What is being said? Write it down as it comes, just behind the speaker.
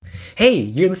Hey,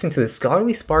 you're listening to the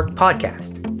Scholarly Spark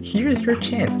podcast. Here's your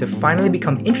chance to finally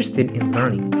become interested in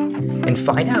learning and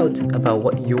find out about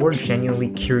what you're genuinely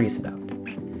curious about.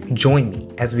 Join me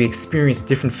as we experience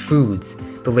different foods,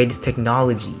 the latest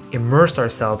technology, immerse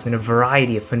ourselves in a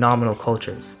variety of phenomenal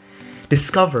cultures,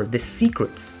 discover the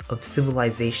secrets of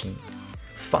civilization,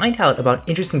 find out about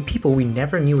interesting people we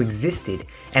never knew existed,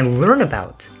 and learn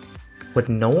about what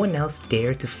no one else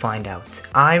dared to find out.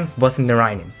 I'm Vasan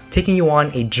Narayanan, taking you on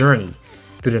a journey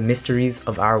through the mysteries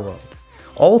of our world,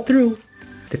 all through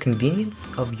the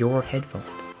convenience of your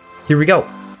headphones. Here we go.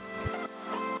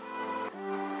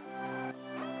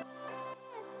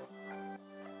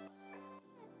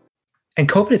 And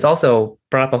COVID has also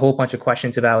brought up a whole bunch of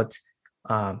questions about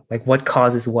what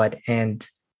causes what. And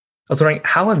I was wondering,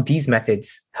 how have these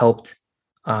methods helped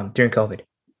during COVID?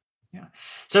 Yeah.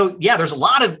 So there's a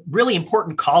lot of really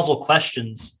important causal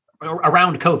questions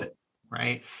around COVID,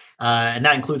 right? And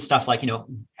that includes stuff like,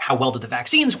 how well do the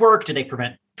vaccines work? Do they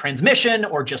prevent transmission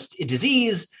or just a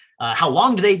disease? How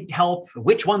long do they help?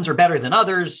 Which ones are better than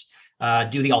others?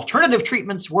 Do the alternative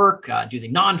treatments work? Do the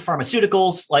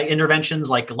non-pharmaceuticals like interventions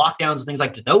like lockdowns and things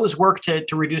do those work to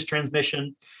reduce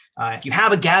transmission? If you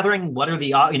have a gathering, what are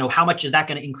the, how much is that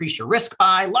going to increase your risk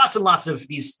by? Lots and lots of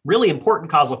these really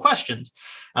important causal questions.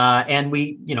 And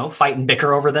we, fight and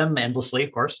bicker over them endlessly,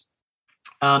 of course.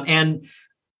 And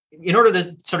in order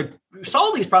to sort of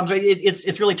solve these problems, right,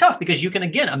 it's really tough because you can,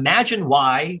 again, imagine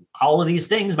why all of these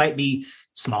things might be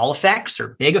small effects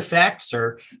or big effects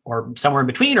or somewhere in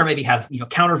between, or maybe have,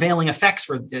 countervailing effects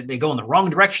where they go in the wrong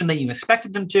direction than you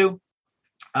expected them to.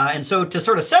 And so to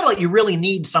sort of settle it, you really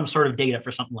need some sort of data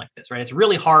for something like this, right? It's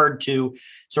really hard to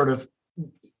sort of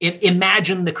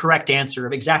imagine the correct answer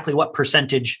of exactly what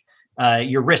percentage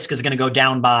your risk is going to go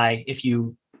down by if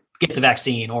you get the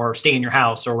vaccine or stay in your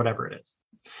house or whatever it is.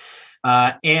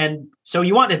 And so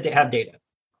you want to have data.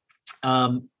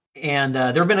 And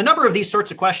there have been a number of these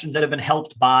sorts of questions that have been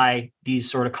helped by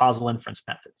these sort of causal inference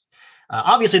methods.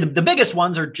 Obviously, the biggest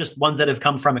ones are just ones that have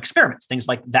come from experiments, things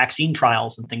like vaccine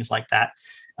trials and things like that,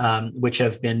 which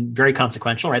have been very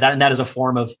consequential, right? That is a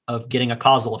form of getting a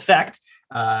causal effect,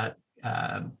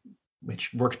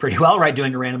 which works pretty well, right?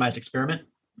 Doing a randomized experiment.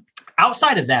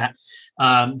 Outside of that,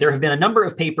 there have been a number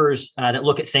of papers that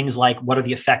look at things like what are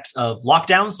the effects of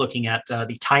lockdowns, looking at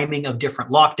the timing of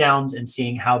different lockdowns and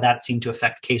seeing how that seemed to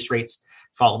affect case rates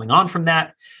following on from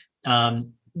that.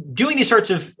 Doing these sorts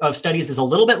of studies is a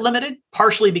little bit limited,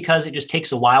 partially because it just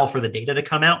takes a while for the data to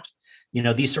come out.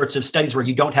 These sorts of studies where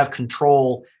you don't have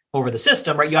control over the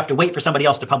system, right? You have to wait for somebody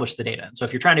else to publish the data. So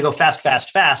if you're trying to go fast,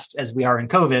 as we are in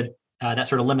COVID, that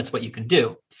sort of limits what you can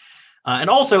do. And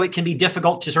also it can be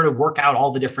difficult to sort of work out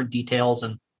all the different details.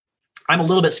 And I'm a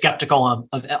little bit skeptical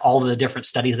of all of the different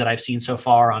studies that I've seen so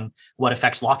far on what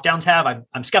effects lockdowns have.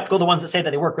 I'm skeptical of the ones that say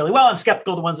that they work really well. I'm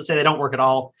skeptical of the ones that say they don't work at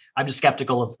all. I'm just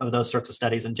skeptical of those sorts of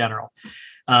studies in general.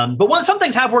 But some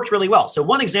things have worked really well. So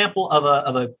one example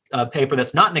of a paper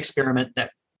that's not an experiment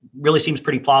that really seems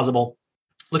pretty plausible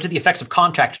looked at the effects of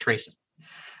contact tracing.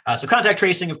 So contact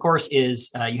tracing, of course,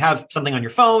 is you have something on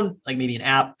your phone, like maybe an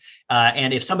app,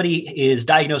 and if somebody is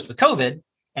diagnosed with COVID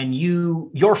and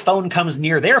your phone comes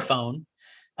near their phone,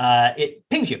 it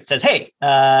pings you. It says, hey,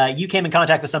 you came in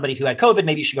contact with somebody who had COVID.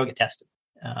 Maybe you should go get tested.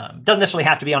 Doesn't necessarily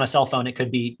have to be on a cell phone. It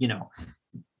could be,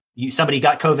 somebody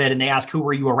got COVID and they ask, who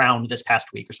were you around this past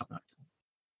week or something like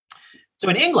that. So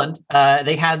in England,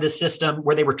 they had this system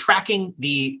where they were tracking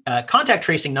the contact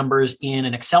tracing numbers in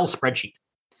an Excel spreadsheet.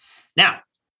 Now,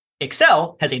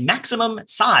 Excel has a maximum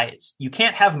size. You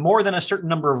can't have more than a certain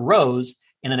number of rows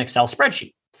in an Excel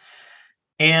spreadsheet.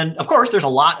 And of course, there's a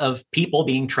lot of people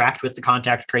being tracked with the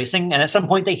contact tracing. And at some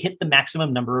point, they hit the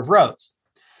maximum number of rows.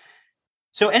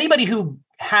 So anybody who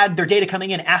had their data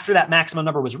coming in after that maximum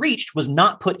number was reached was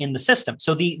not put in the system.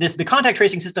 So the contact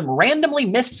tracing system randomly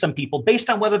missed some people based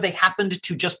on whether they happened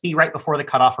to just be right before the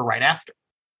cutoff or right after.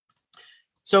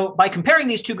 So by comparing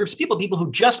these two groups of people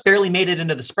who just barely made it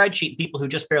into the spreadsheet, people who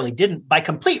just barely didn't, by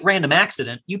complete random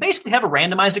accident, you basically have a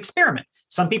randomized experiment.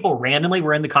 Some people randomly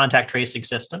were in the contact tracing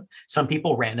system. Some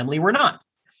people randomly were not.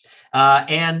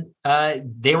 And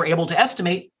they were able to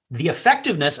estimate the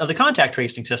effectiveness of the contact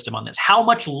tracing system on this. How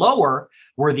much lower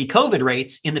were the COVID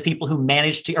rates in the people who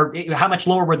managed to, or how much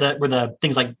lower were the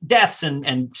things like deaths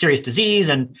and serious disease,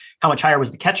 and how much higher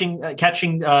was the catching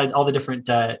all the different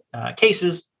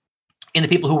cases in the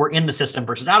people who were in the system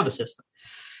versus out of the system.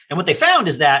 And what they found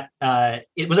is that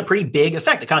it was a pretty big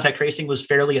effect. The contact tracing was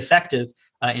fairly effective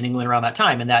in England around that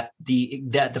time, and that the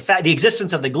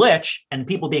existence of the glitch and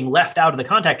people being left out of the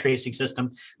contact tracing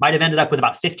system might have ended up with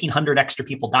about 1,500 extra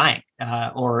people dying,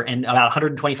 and about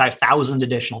 125,000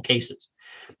 additional cases.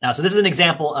 So this is an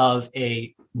example of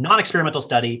a non-experimental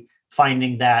study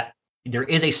finding that there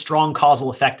is a strong causal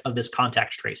effect of this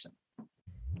contact tracing.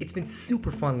 It's been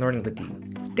super fun learning with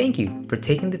you. Thank you for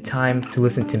taking the time to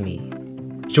listen to me.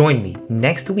 Join me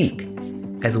next week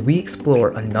as we explore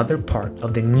another part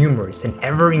of the numerous and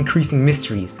ever-increasing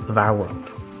mysteries of our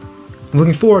world. I'm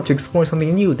looking forward to exploring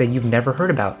something new that you've never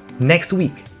heard about next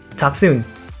week. Talk soon.